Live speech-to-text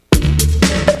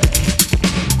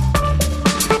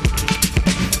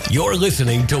You're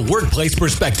listening to Workplace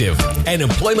Perspective, an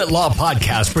employment law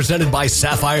podcast presented by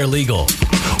Sapphire Legal.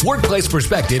 Workplace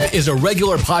Perspective is a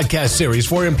regular podcast series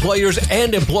for employers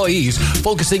and employees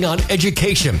focusing on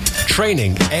education,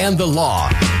 training, and the law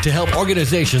to help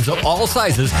organizations of all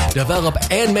sizes develop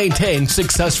and maintain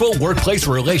successful workplace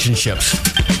relationships.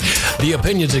 The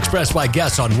opinions expressed by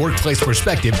guests on Workplace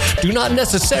Perspective do not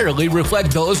necessarily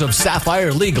reflect those of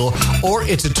Sapphire Legal or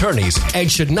its attorneys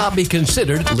and should not be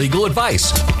considered legal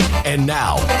advice. And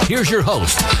now, here's your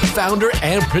host, founder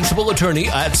and principal attorney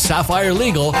at Sapphire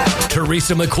Legal,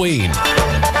 Teresa McQueen.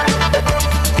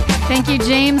 Thank you,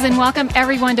 James, and welcome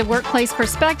everyone to Workplace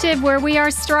Perspective, where we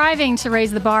are striving to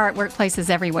raise the bar at workplaces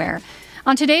everywhere.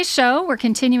 On today's show, we're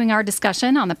continuing our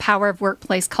discussion on the power of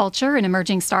workplace culture in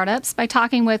emerging startups by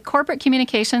talking with corporate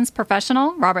communications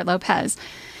professional Robert Lopez.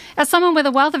 As someone with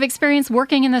a wealth of experience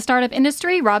working in the startup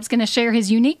industry, Rob's going to share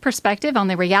his unique perspective on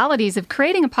the realities of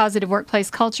creating a positive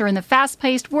workplace culture in the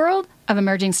fast-paced world of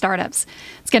emerging startups.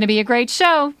 It's going to be a great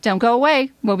show. Don't go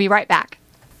away. We'll be right back.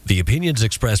 The opinions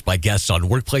expressed by guests on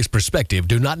Workplace Perspective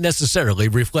do not necessarily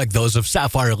reflect those of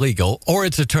Sapphire Legal or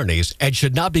its attorneys and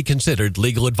should not be considered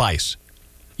legal advice.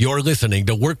 You're listening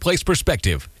to Workplace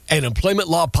Perspective, an employment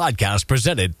law podcast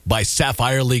presented by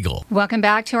Sapphire Legal. Welcome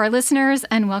back to our listeners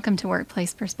and welcome to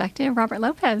Workplace Perspective, Robert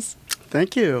Lopez.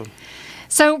 Thank you.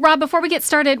 So, Rob, before we get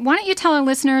started, why don't you tell our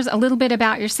listeners a little bit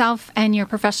about yourself and your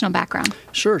professional background?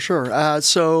 Sure.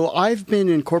 So I've been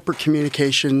in corporate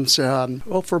communications,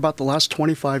 for about the last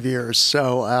 25 years.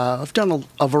 So I've done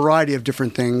a variety of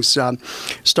different things.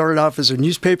 Started off as a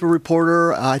newspaper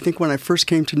reporter. I think when I first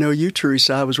came to know you,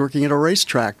 Teresa, I was working at a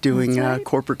racetrack doing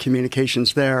corporate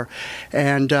communications there.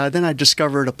 And then I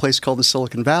discovered a place called the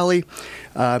Silicon Valley,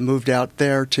 moved out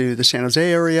there to the San Jose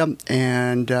area,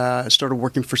 and started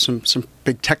working for some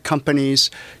big tech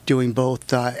companies doing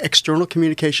both external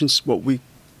communications, what we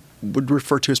would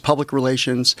refer to as public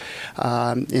relations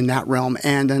in that realm,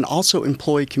 and then also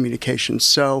employee communications.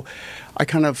 So I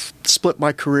kind of split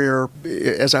my career.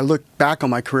 As I look back on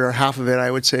my career, half of it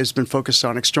I would say has been focused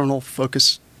on external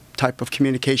focus type of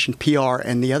communication, PR,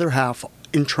 and the other half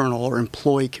internal or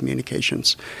employee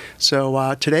communications.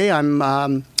 So today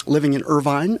I'm living in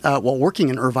Irvine, working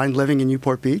in Irvine, living in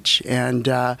Newport Beach, and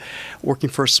working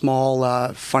for a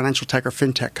small financial tech or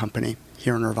fintech company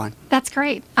here in Irvine. That's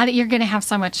great. You're going to have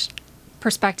so much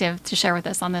perspective to share with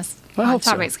us on this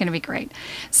topic. It's going to be great.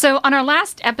 So on our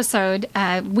last episode,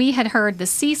 we had heard the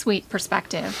C-suite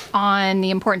perspective on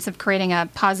the importance of creating a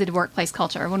positive workplace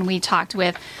culture when we talked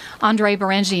with Andre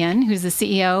Berengian, who's the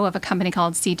CEO of a company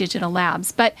called C Digital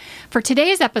Labs. But for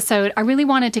today's episode, I really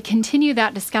wanted to continue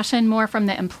that discussion more from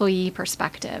the employee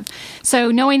perspective.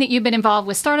 So knowing that you've been involved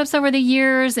with startups over the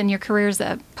years and your career as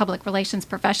a public relations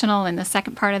professional and the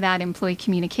second part of that, employee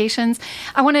communications,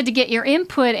 I wanted to get your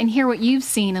input and hear what you've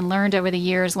seen and learned over the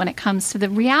years when it comes to the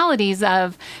realities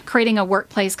of creating a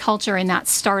workplace culture in that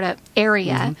startup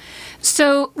area. Mm-hmm.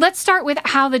 So let's start with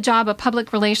how the job of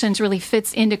public relations really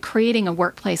fits into creating a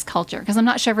workplace culture, because I'm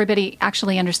not sure everybody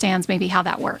actually understands maybe how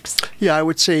that works. Yeah, I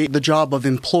would say the job of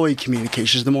employee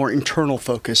communications, the more internal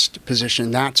focused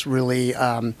position, that's really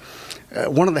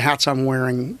one of the hats I'm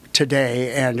wearing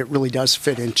today, and it really does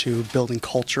fit into building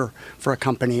culture for a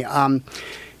company. I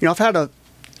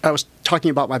was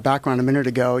talking about my background a minute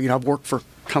ago. I've worked for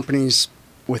companies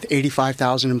with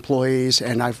 85,000 employees,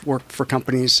 and I've worked for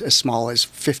companies as small as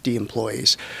 50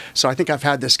 employees. So I think I've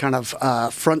had this kind of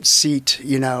front seat,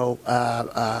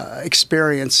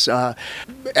 experience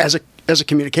as a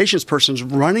communications person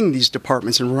running these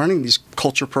departments and running these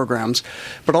culture programs,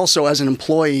 but also as an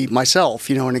employee myself,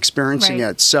 and experiencing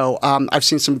it. So I've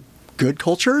seen some good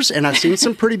cultures, and I've seen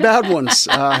some pretty bad ones,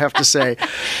 I have to say.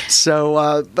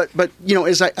 So, but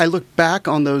as I look back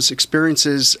on those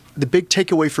experiences, the big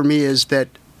takeaway for me is that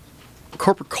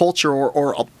corporate culture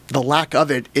or the lack of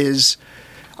it is,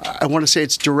 I want to say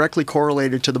it's directly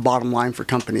correlated to the bottom line for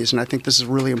companies, and I think this is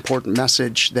a really important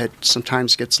message that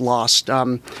sometimes gets lost.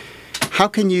 How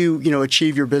can you,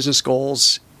 achieve your business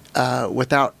goals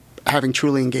without having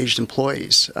truly engaged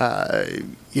employees,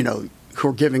 who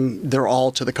are giving their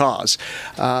all to the cause?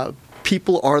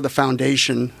 People are the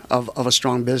foundation of a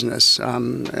strong business.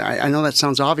 I know that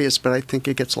sounds obvious, but I think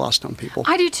it gets lost on people.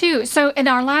 I do too. So in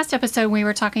our last episode, we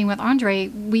were talking with Andre,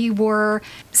 we were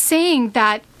saying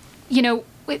that,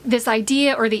 this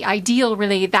idea or the ideal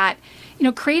really that,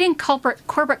 creating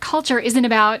corporate culture isn't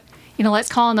about, let's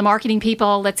call in the marketing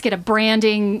people, let's get a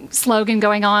branding slogan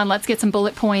going on, let's get some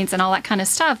bullet points and all that kind of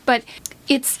stuff. But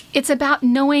it's about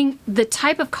knowing the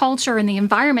type of culture and the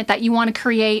environment that you want to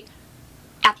create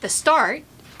at the start,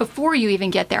 before you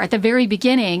even get there, at the very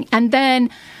beginning, and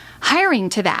then hiring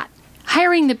to that.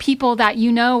 hiring the people that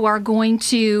you know are going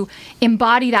to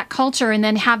embody that culture and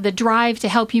then have the drive to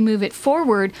help you move it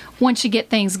forward once you get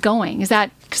things going. Is that,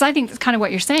 because I think that's kind of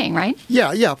what you're saying, right?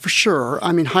 Yeah, for sure.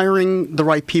 I mean, hiring the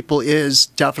right people is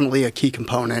definitely a key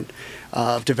component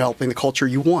of developing the culture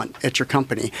you want at your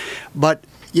company. But,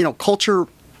 culture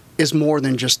is more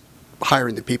than just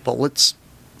hiring the people. Let's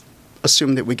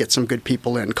assume that we get some good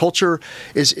people in. Culture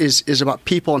is about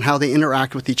people and how they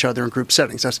interact with each other in group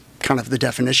settings. That's kind of the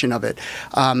definition of it.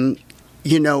 Having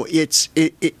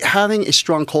a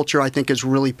strong culture, I think, is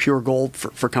really pure gold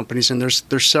for companies, and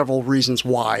there's several reasons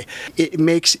why. It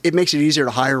makes it easier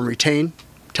to hire and retain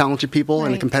talented people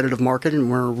in a competitive market, and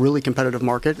we're in a really competitive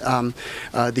market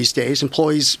these days.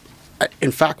 Employees,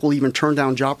 in fact, will even turn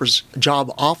down job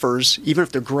offers, even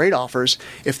if they're great offers,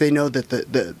 if they know that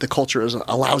the culture is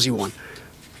a lousy one.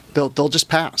 They'll just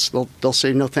pass. They'll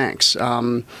say no thanks.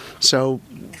 So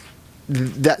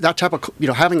that type of,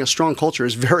 having a strong culture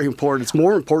is very important. It's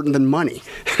more important than money.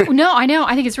 No, I know.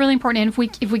 I think it's really important. And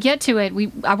if we get to it,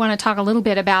 I want to talk a little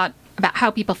bit about how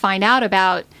people find out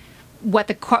about what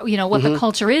the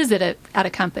culture is at a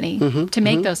company to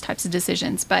make those types of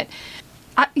decisions. But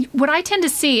what I tend to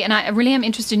see, and I really am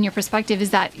interested in your perspective,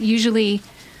 is that usually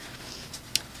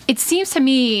it seems to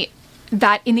me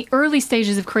that in the early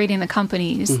stages of creating the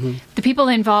companies, the people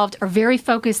involved are very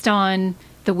focused on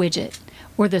the widget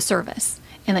or the service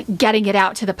and like getting it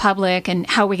out to the public and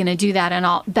how are we going to do that and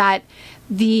all that.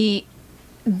 They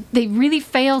really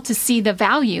fail to see the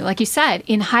value, like you said,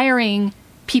 in hiring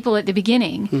people at the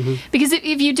beginning. Because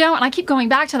if you don't, and I keep going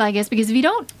back to that, I guess, because if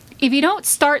you don't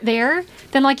start there,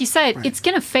 then like you said, it's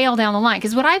going to fail down the line.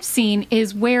 Because what I've seen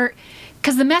is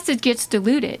because the message gets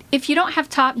diluted. If you don't have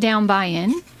top-down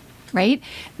buy-in, right,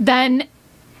 then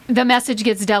the message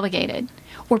gets delegated,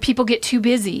 or people get too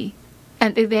busy,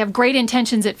 and they have great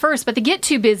intentions at first, but they get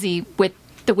too busy with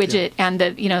the widget and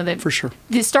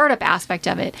the startup aspect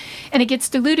of it, and it gets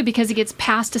diluted because it gets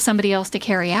passed to somebody else to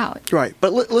carry out. Right,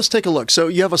 but let's take a look. So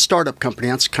you have a startup company.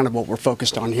 That's kind of what we're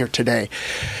focused on here today.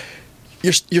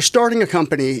 You're starting a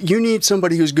company. You need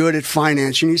somebody who's good at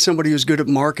finance. You need somebody who's good at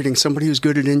marketing. Somebody who's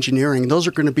good at engineering. Those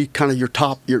are going to be kind of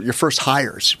your first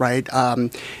hires, right?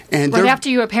 And right after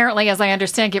you apparently, as I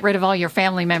understand, get rid of all your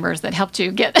family members that helped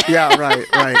you get. Yeah,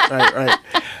 right.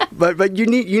 But you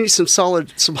need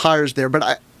some hires there.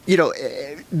 But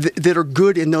that are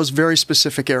good in those very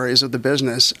specific areas of the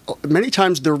business. Many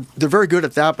times they're very good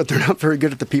at that, but they're not very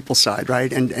good at the people side,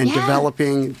 right? And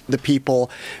developing the people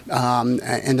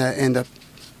and the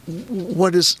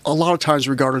what is a lot of times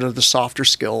regarded as the softer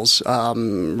skills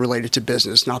related to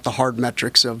business, not the hard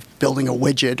metrics of building a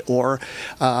widget or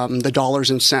the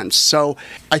dollars and cents. So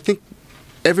I think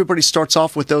everybody starts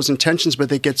off with those intentions, but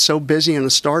they get so busy in a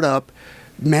startup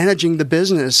managing the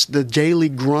business, the daily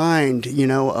grind,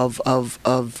 of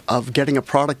getting a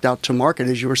product out to market,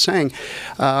 as you were saying,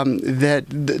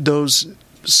 those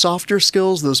softer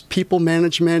skills, those people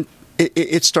management,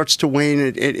 it starts to wane.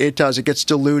 It does. It gets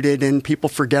diluted, and people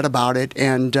forget about it,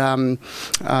 and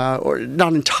or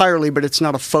not entirely, but it's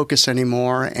not a focus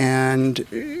anymore, and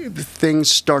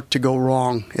things start to go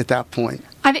wrong at that point.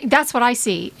 I think that's what I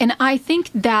see, and I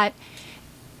think that.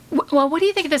 Well, what do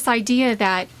you think of this idea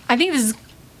that, I think this is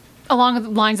along the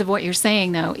lines of what you're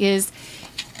saying, though, is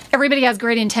everybody has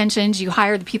great intentions. You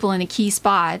hire the people in the key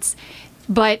spots.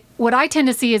 But what I tend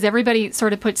to see is everybody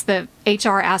sort of puts the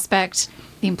HR aspect,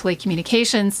 the employee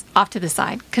communications, off to the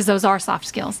side, because those are soft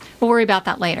skills. We'll worry about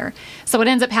that later. So what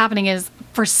ends up happening is,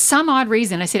 for some odd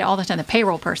reason, I say it all the time, the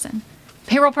payroll person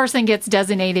gets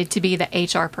designated to be the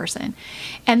HR person.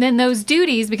 And then those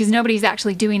duties, because nobody's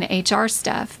actually doing the HR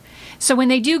stuff, so when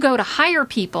they do go to hire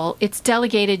people, it's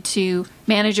delegated to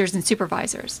managers and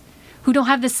supervisors who don't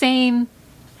have the same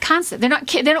concept. Not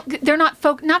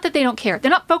that they don't care. They're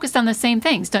not focused on the same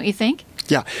things, don't you think?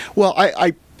 Yeah. Well,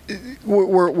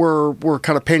 we're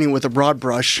kind of painting with a broad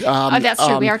brush. That's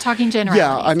true. We are talking generally.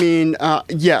 Yeah. I mean,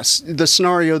 yes, the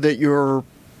scenario that you're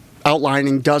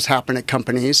outlining does happen at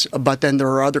companies, but then there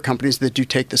are other companies that do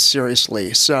take this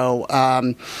seriously. So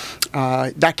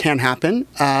that can happen.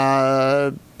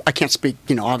 I can't speak,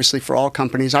 obviously for all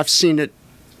companies. I've seen it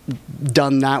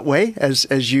done that way,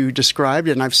 as you described,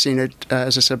 and I've seen it,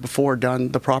 as I said before,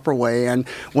 done the proper way. And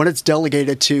when it's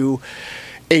delegated to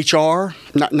HR,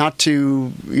 not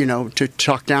to to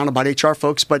talk down about HR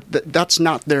folks, but that's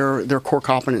not their core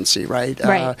competency, right?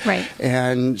 Right.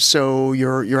 And so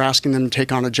you're asking them to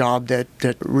take on a job that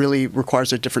really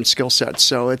requires a different skill set.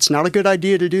 So it's not a good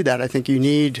idea to do that. I think you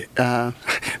need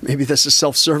maybe this is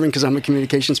self-serving because I'm a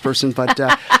communications person, but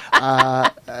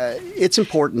it's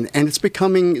important, and it's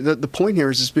becoming the point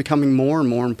here is it's becoming more and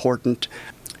more important.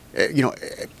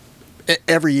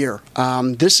 every year.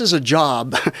 This is a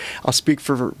job. I'll speak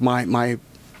for my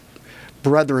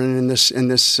brethren in this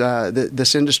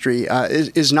industry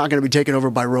is not going to be taken over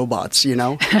by robots.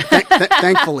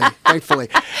 Thankfully.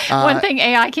 One thing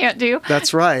AI can't do.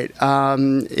 That's right.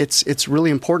 It's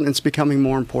really important. It's becoming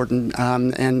more important.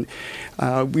 And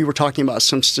we were talking about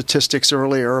some statistics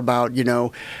earlier about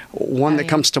one that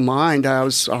comes to mind. I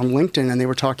was on LinkedIn and they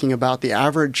were talking about the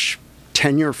average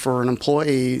tenure for an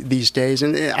employee these days,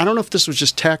 and I don't know if this was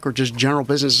just tech or just general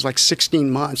business, it's like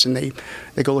 16 months, and they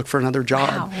go look for another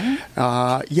job.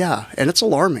 Wow. Yeah, and it's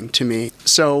alarming to me.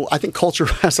 So I think culture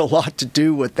has a lot to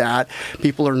do with that.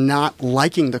 People are not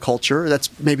liking the culture. That's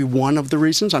maybe one of the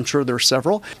reasons. I'm sure there are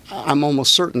several. I'm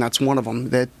almost certain that's one of them,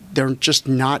 that they're just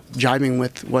not jiving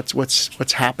with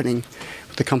what's happening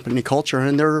with the company culture,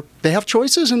 and they have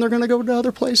choices, and they're going to go to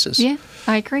other places. Yeah,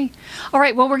 I agree. All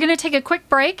right, well, we're going to take a quick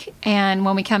break, and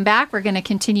when we come back, we're going to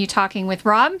continue talking with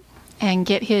Rob and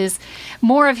get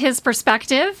more of his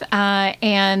perspective,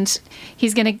 and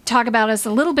he's going to talk about us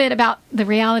a little bit about the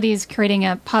realities of creating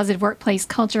a positive workplace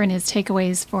culture and his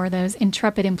takeaways for those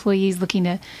intrepid employees looking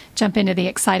to jump into the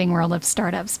exciting world of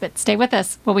startups. But stay with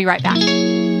us. We'll be right back.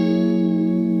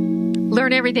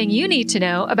 Learn everything you need to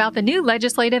know about the new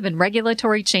legislative and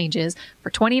regulatory changes for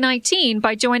 2019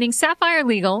 by joining Sapphire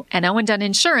Legal and Owen Dunn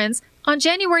Insurance on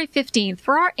January 15th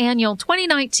for our annual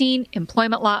 2019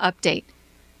 Employment Law Update.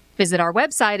 Visit our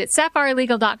website at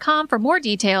sappirelegal.com for more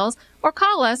details or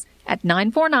call us at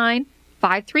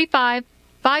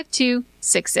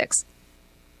 949-535-5266.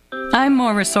 I'm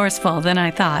more resourceful than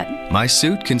I thought. My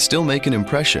suit can still make an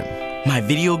impression. My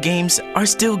video games are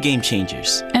still game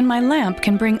changers. And my lamp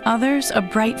can bring others a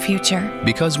bright future.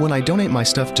 Because when I donate my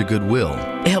stuff to Goodwill,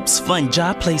 it helps fund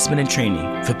job placement and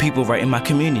training for people right in my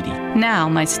community. Now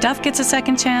my stuff gets a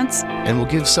second chance. And will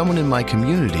give someone in my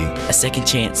community a second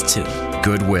chance too.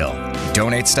 Goodwill.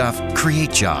 Donate stuff,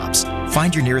 create jobs.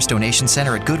 Find your nearest donation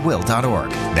center at goodwill.org.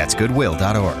 That's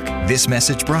goodwill.org. This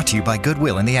message brought to you by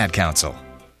Goodwill and the Ad Council.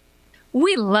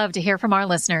 We love to hear from our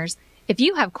listeners. If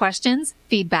you have questions,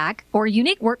 feedback, or a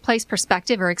unique workplace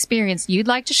perspective or experience you'd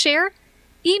like to share,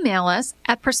 email us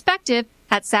at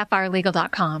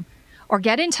perspective@sapphirelegal.com or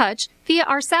get in touch via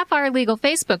our Sapphire Legal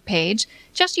Facebook page.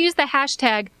 Just use the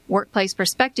hashtag Workplace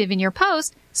Perspective in your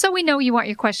post so we know you want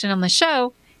your question on the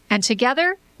show, and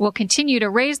together we'll continue to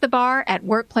raise the bar at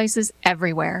workplaces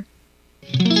everywhere.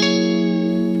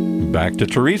 Back to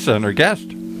Teresa and her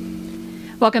guest.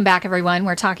 Welcome back, everyone.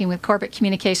 We're talking with corporate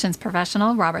communications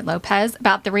professional Robert Lopez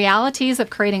about the realities of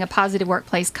creating a positive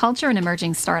workplace culture in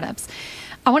emerging startups.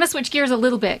 I want to switch gears a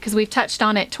little bit because we've touched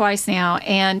on it twice now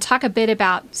and talk a bit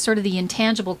about sort of the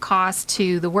intangible cost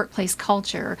to the workplace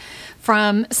culture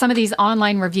from some of these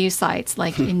online review sites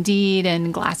like Indeed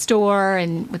and Glassdoor,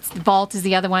 and Vault is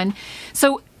the other one.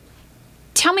 So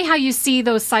tell me how you see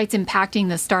those sites impacting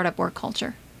the startup work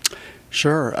culture.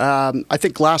 Sure. I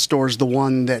think Glassdoor is the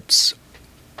one that's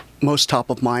most top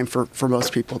of mind for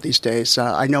most people these days.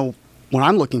 I know when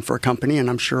I'm looking for a company, and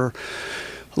I'm sure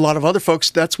a lot of other folks,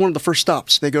 that's one of the first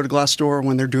stops. They go to Glassdoor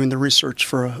when they're doing the research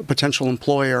for a potential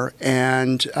employer.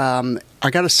 And I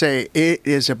got to say, it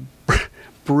is a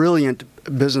brilliant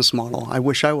business model. I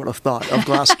wish I would have thought of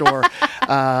Glassdoor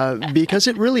because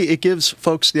it gives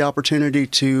folks the opportunity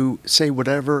to say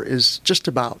whatever's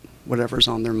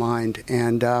on their mind.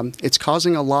 And it's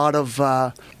causing a lot of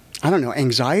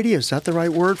anxiety, is that the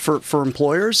right word, for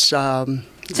employers?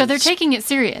 So they're taking it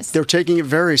serious. They're taking it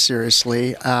very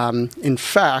seriously. In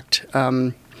fact,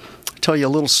 I'll tell you a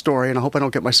little story, and I hope I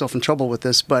don't get myself in trouble with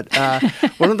this, but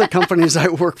one of the companies I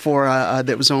work for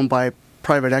that was owned by a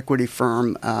private equity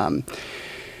firm,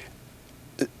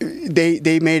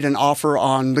 they made an offer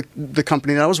on the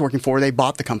company that I was working for. They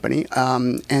bought the company.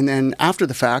 And then after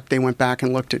the fact, they went back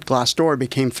and looked at Glassdoor,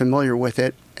 became familiar with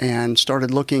it, and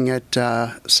started looking at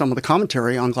some of the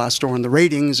commentary on Glassdoor and the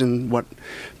ratings and what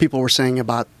people were saying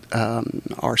about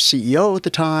our CEO at the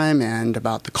time and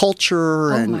about the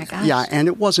culture. Oh my gosh. Yeah, and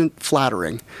it wasn't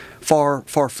flattering, far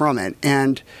from it.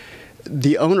 And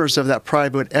the owners of that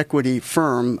private equity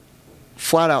firm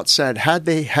flat out said, had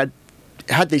they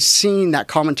seen that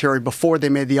commentary before they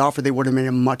made the offer, they would have made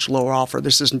a much lower offer.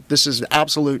 This is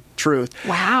absolute truth.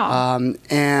 Wow.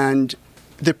 And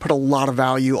they put a lot of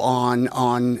value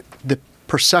on the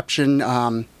perception,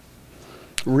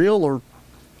 real or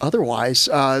otherwise,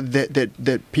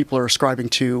 that people are ascribing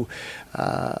to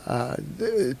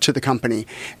the company.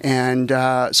 And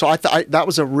so that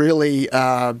was a really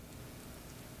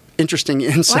interesting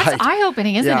insight. Well, that's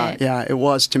eye-opening, isn't it? Yeah, it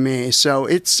was to me. So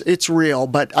it's real,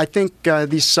 but I think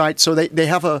these sites, so they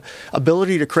have a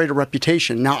ability to create a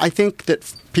reputation. Now, I think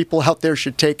that people out there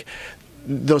should take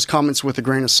those comments with a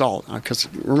grain of salt, because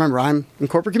remember, I'm in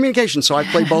corporate communication, so I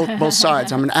play both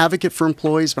sides. I'm an advocate for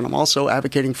employees, but I'm also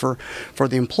advocating for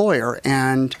the employer.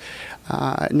 And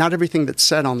not everything that's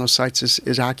said on those sites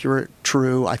is accurate,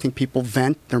 true. I think people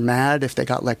vent. They're mad if they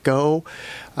got let go.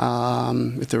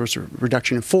 If there was a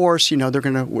reduction in force,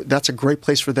 that's a great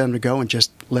place for them to go and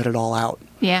just let it all out.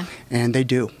 Yeah. And they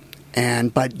do.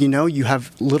 But you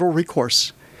have little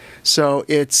recourse. So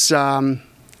it's a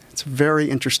very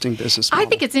interesting business model. I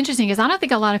think it's interesting because I don't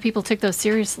think a lot of people took those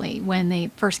seriously when they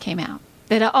first came out.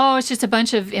 That, it's just a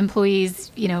bunch of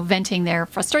employees, venting their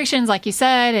frustrations, like you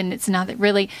said, and it's not that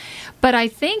really. But I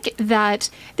think that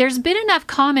there's been enough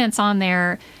comments on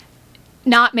there,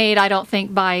 not made, I don't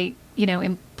think, by,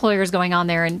 employers going on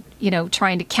there and,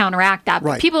 trying to counteract that.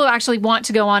 But people who actually want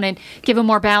to go on and give a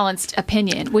more balanced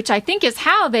opinion, which I think is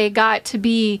how they got to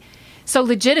be so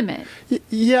legitimate.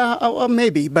 Yeah,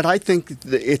 maybe. But I think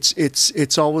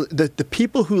it's always the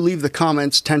people who leave the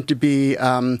comments tend to be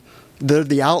they're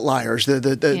the outliers,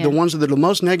 the ones that are the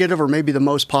most negative or maybe the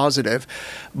most positive.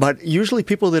 But usually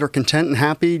people that are content and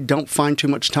happy don't find too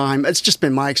much time. It's just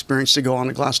been my experience to go on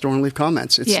a Glassdoor and leave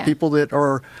comments. It's people that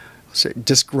are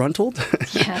disgruntled.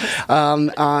 Yes.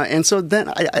 And so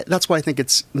then that's why I think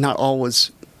it's not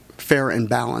always fair and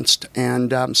balanced.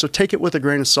 And so take it with a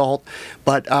grain of salt.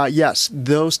 But yes,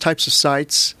 those types of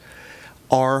sites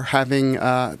are have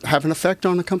an effect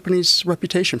on a company's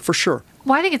reputation, for sure.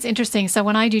 Well, I think it's interesting. So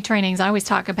when I do trainings, I always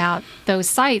talk about those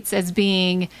sites as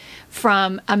being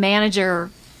from a manager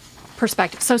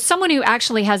perspective. So someone who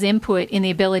actually has input in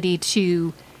the ability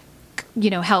to,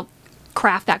 help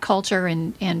craft that culture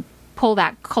and pull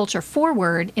that culture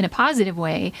forward in a positive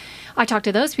way. I talk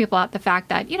to those people about the fact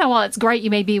that, while it's great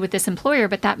you may be with this employer,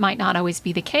 but that might not always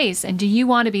be the case. And do you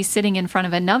want to be sitting in front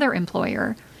of another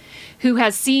employer who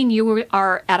has seen you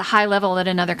are at a high level at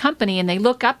another company, and they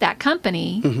look up that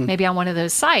company, maybe on one of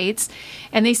those sites,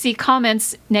 and they see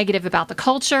comments negative about the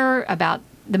culture, about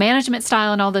the management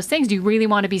style and all those things? Do you really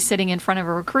want to be sitting in front of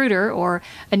a recruiter or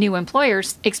a new employer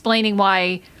explaining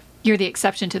why you're the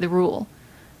exception to the rule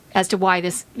as to why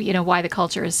this, why the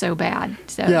culture is so bad?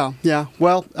 So. Yeah.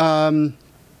 Well,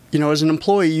 as an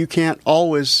employee, you can't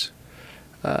always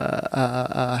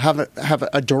have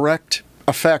a direct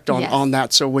effect on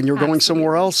that. So when you're going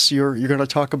somewhere else, you're going to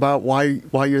talk about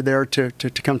why you're there to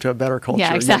come to a better culture.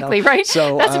 Yeah, exactly. Right.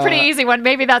 So that's a pretty easy one.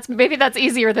 Maybe that's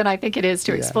easier than I think it is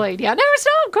to explain. Yeah. No,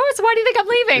 of course. Why do you think I'm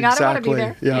leaving? Exactly. I don't want to be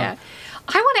there. Yeah.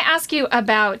 I want to ask you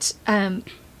about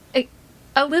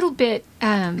a little bit.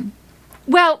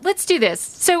 Well, let's do this.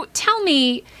 So tell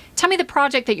me the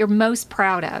project that you're most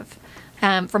proud of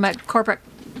from a corporate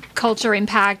culture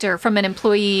impact or from an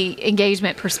employee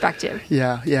engagement perspective.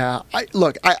 Yeah.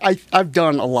 I've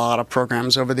done a lot of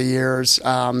programs over the years.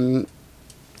 Some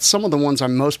of the ones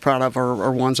I'm most proud of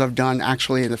are ones I've done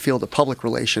actually in the field of public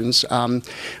relations.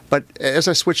 But as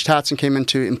I switched hats and came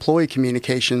into employee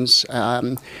communications,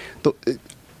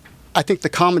 I think the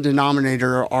common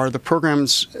denominator are the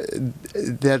programs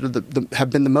that have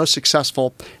been the most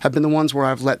successful have been the ones where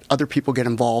I've let other people get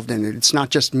involved in it. It's not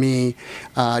just me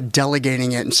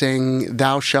delegating it and saying,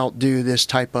 thou shalt do this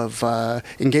type of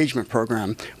engagement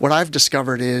program. What I've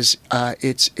discovered is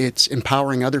it's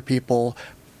empowering other people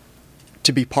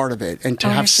to be part of it and to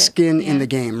have skin in the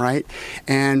game, right?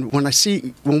 And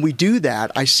when we do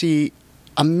that, I see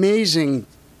amazing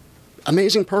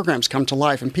programs come to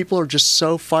life, and people are just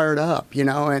so fired up,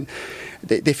 and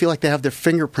they feel like they have their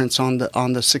fingerprints on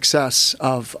the success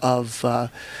of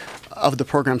the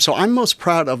program. So I'm most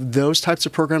proud of those types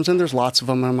of programs, and there's lots of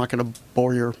them. I'm not going to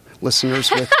bore your listeners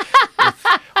with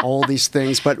all these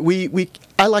things, but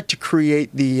I like to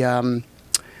create the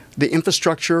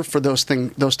infrastructure for those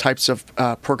types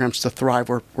of programs to thrive,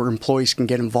 where employees can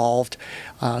get involved.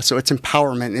 So it's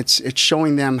empowerment. It's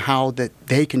showing them how that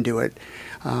they can do it.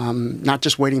 Not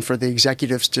just waiting for the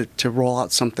executives to roll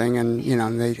out something and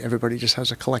everybody just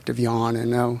has a collective yawn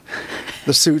and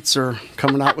the suits are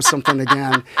coming out with something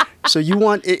again. So you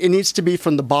want it needs to be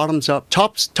from the bottoms up,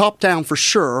 top down for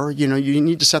sure. You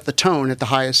need to set the tone at the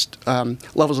highest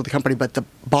levels of the company, but the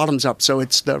bottoms up. So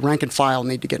it's the rank and file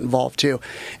need to get involved too.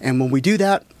 And when we do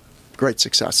that, great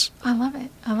success. I love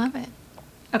it.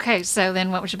 Okay, so then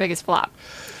what was your biggest flop?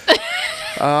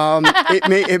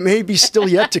 It may be still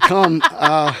yet to come.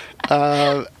 I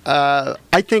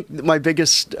think my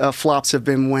biggest flops have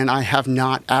been when I have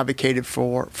not advocated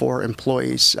for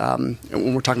employees.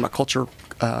 When we're talking about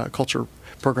culture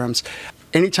programs,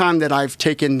 anytime that I've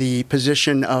taken the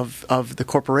position of the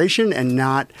corporation and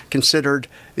not considered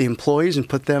the employees and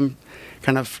put them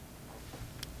kind of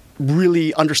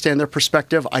really understand their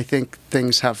perspective, I think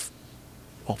things have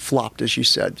flopped, as you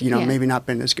said. Maybe not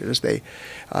been as good as they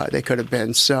could have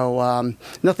been. So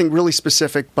nothing really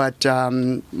specific, but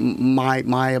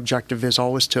my objective is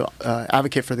always to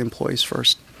advocate for the employees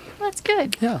first. Well, that's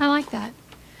good. Yeah. I like that.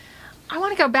 I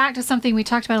want to go back to something we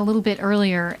talked about a little bit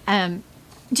earlier.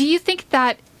 Do you think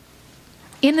that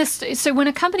so when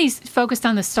a company's focused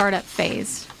on the startup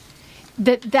phase,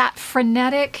 that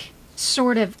frenetic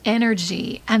sort of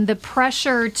energy and the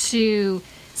pressure to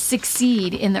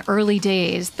succeed in the early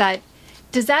days,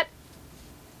 does that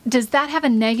have a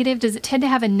negative? Does it tend to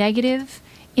have a negative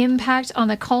impact on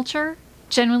the culture,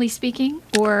 generally speaking,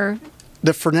 or?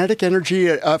 The frenetic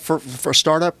energy for a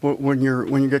startup when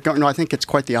you get going, no, I think it's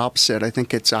quite the opposite. I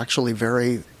think it's actually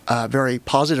very, very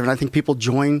positive, and I think people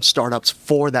join startups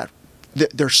for that.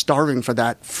 They're starving for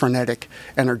that frenetic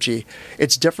energy.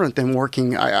 It's different than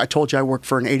working. I told you I worked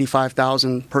for an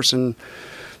 85,000 person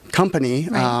company.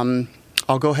 Right.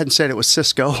 I'll go ahead and say it was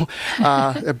Cisco,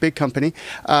 a big company.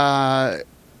 I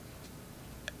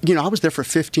was there for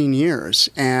 15 years,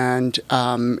 and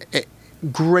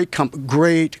great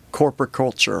corporate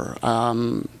culture.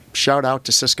 Shout out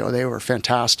to Cisco. They were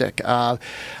fantastic. They're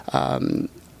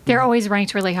always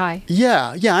ranked really high.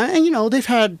 Yeah. And, they've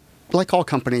had, like all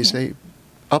companies, they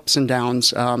ups and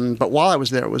downs. But while I was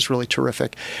there, it was really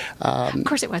terrific. Of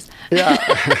course it was. Yeah,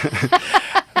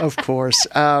 of course.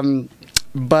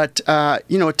 But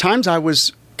at times I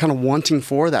was kind of wanting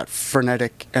for that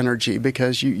frenetic energy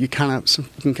because you can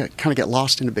kind of get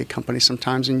lost in a big company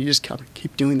sometimes, and you just kind of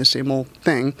keep doing the same old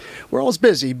thing. We're always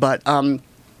busy, but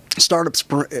startups,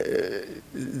 the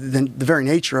very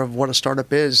nature of what a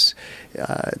startup is,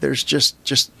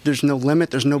 there's no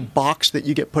limit. There's no box that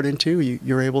you get put into.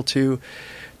 You're able to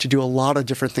do a lot of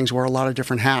different things, wear a lot of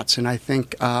different hats, and I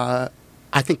think that's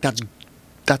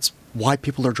why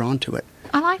people are drawn to it.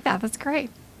 I like that. That's great.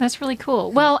 That's really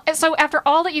cool. Well, so after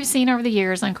all that you've seen over the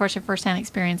years, and of course your firsthand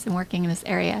experience in working in this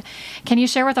area, can you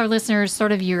share with our listeners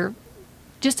sort of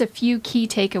just a few key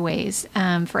takeaways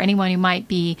for anyone who might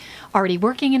be already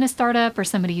working in a startup or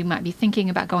somebody who might be thinking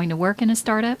about going to work in a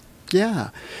startup? Yeah.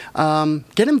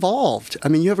 Get involved. I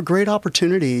mean, you have a great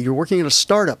opportunity. You're working at a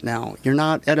startup now. You're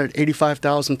not at an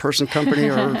 85,000 person company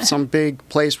or some big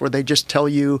place where they just tell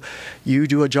you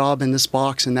do a job in this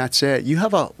box and that's it. You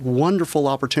have a wonderful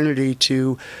opportunity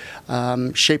to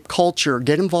shape culture,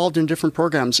 get involved in different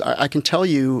programs. I can tell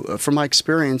you from my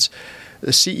experience,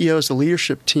 the CEOs, the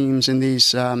leadership teams in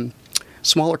these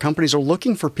smaller companies are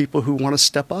looking for people who want to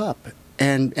step up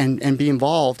and be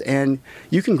involved. And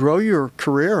you can grow your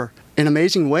career in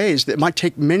amazing ways that might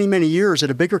take many, many years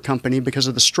at a bigger company because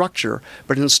of the structure.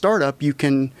 But in a startup, you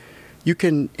can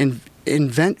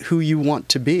invent who you want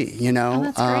to be, Oh,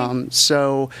 that's great.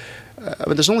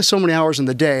 But there's only so many hours in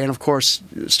the day. And of course,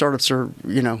 startups are,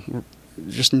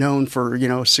 just known for,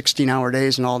 16-hour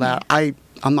days and all that. I'm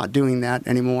not doing that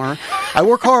anymore. I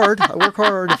work hard.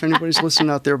 If anybody's listening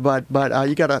out there, but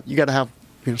you gotta have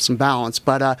some balance.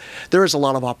 But there is a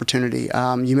lot of opportunity.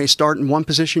 You may start in one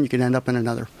position, you can end up in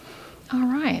another. All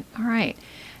right.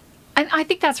 And I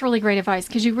think that's really great advice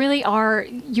because you really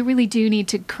do need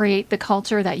to create the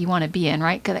culture that you want to be in,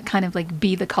 right? That kind of like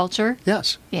be the culture.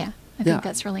 Yes. Yeah. I think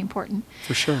that's really important.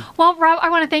 For sure. Well, Rob, I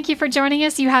want to thank you for joining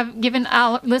us. You have given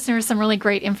our listeners some really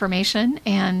great information,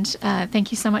 and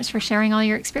thank you so much for sharing all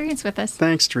your experience with us.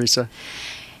 Thanks, Teresa.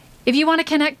 If you want to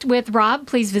connect with Rob,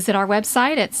 please visit our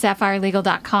website at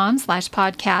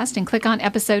sapphirelegal.com/podcast and click on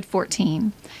episode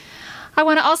 14. I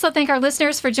want to also thank our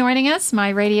listeners for joining us, my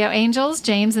radio angels,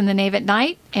 James and the Knave at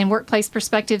Night, and Workplace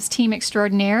Perspectives team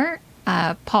extraordinaire,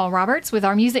 Paul Roberts, with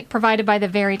our music provided by the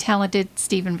very talented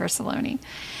Stephen Versaloni.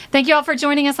 Thank you all for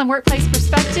joining us on Workplace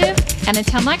Perspective, and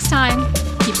until next time,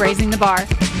 keep raising the bar.